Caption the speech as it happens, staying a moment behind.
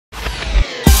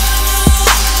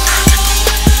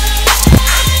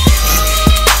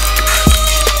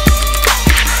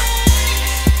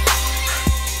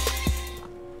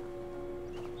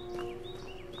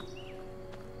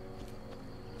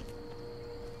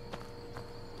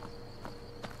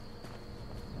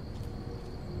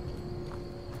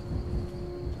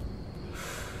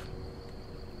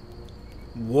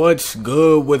What's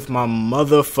good with my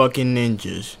motherfucking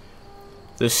ninjas?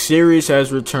 The series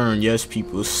has returned, yes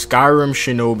people. Skyrim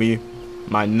Shinobi,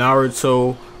 my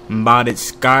Naruto modded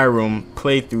Skyrim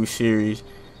playthrough series,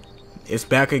 is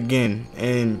back again.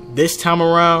 And this time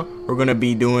around, we're gonna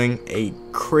be doing a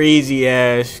crazy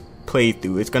ass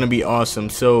playthrough. It's gonna be awesome.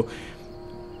 So,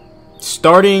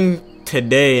 starting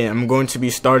today, I'm going to be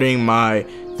starting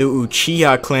the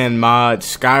Uchiha clan mod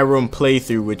Skyrim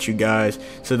playthrough with you guys.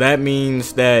 So that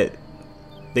means that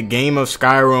the game of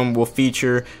Skyrim will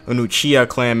feature an Uchiha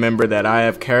clan member that I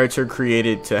have character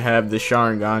created to have the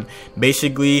Sharingan.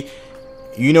 Basically,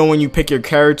 you know when you pick your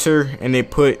character and they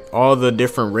put all the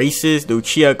different races, the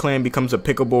Uchiha clan becomes a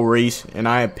pickable race, and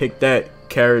I have picked that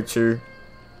character.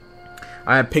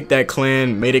 I have picked that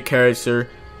clan, made a character.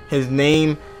 His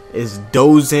name is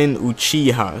Dozen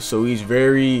Uchiha. So he's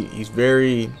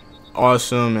very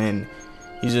awesome, and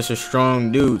he's just a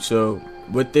strong dude. So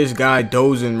with this guy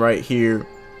Dozen right here,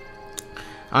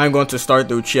 I'm going to start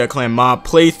the Uchiha clan mod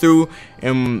playthrough.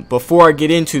 And before I get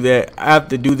into that, I have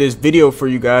to do this video for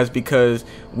you guys, because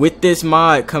with this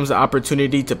mod comes the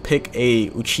opportunity to pick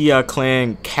a Uchiha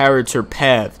clan character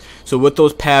path. So what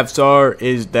those paths are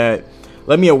is that,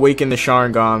 let me awaken the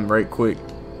Sharingan right quick.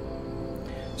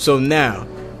 So now,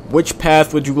 which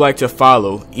path would you like to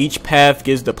follow? Each path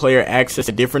gives the player access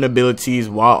to different abilities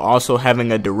while also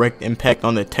having a direct impact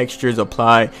on the textures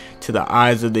applied to the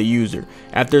eyes of the user.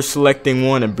 After selecting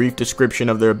one, a brief description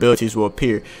of their abilities will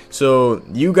appear. So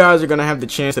you guys are going to have the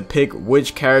chance to pick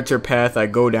which character path I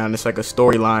go down. It's like a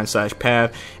storyline slash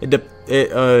path.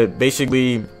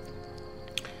 Basically,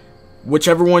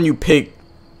 whichever one you pick,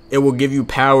 it will give you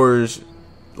powers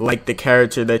like the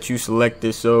character that you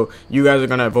selected. So you guys are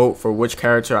gonna vote for which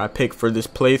character I pick for this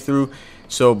playthrough.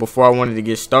 So before I wanted to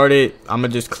get started, I'm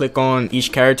gonna just click on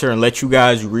each character and let you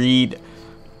guys read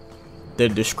the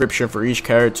description for each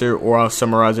character, or I'll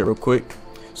summarize it real quick.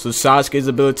 So Sasuke's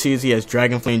abilities: he has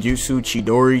Dragon Flame Jutsu,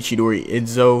 Chidori, Chidori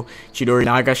Izo, Chidori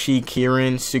Nagashi,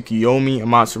 Kirin, Tsukuyomi,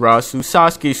 Amaterasu,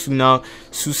 Sasuke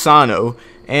Susanoo,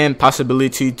 and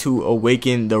possibility to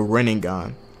awaken the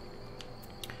Rinnegan.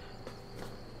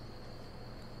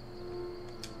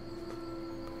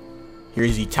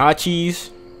 Here's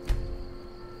Itachi's.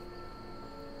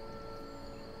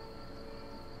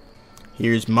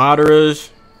 Here's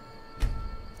Madara's.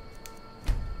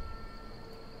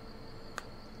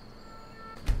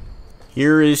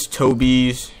 Here is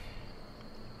Tobi's.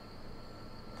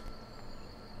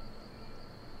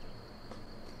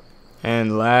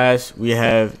 And last, we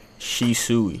have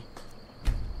Shisui.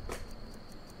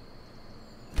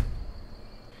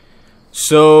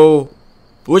 So,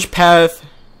 which path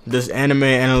does anime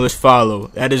analyst follow?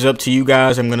 That is up to you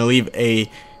guys. I'm gonna leave a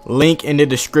link in the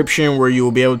description where you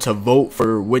will be able to vote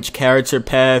for which character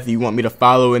path you want me to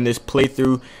follow in this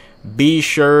playthrough. Be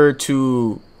sure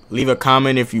to leave a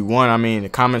comment if you want. I mean, the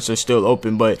comments are still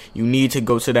open, but you need to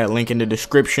go to that link in the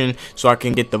description so I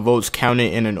can get the votes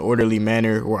counted in an orderly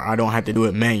manner where I don't have to do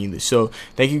it manually. So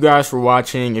thank you guys for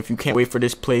watching. If you can't wait for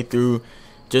this playthrough,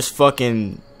 just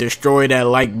fucking destroy that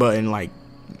like button. Like,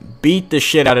 beat the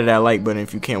shit out of that like button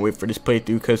if you can't wait for this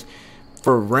playthrough, because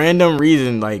for random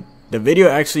reason, like, the video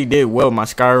actually did well, my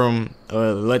Skyrim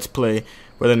let's play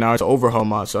for the Naruto Overhaul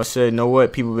mod. So I said, you know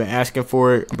what, people have been asking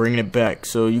for it, I'm bringing it back.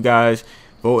 So you guys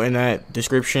vote in that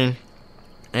description,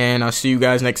 and I'll see you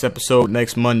guys next episode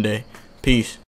next Monday. Peace.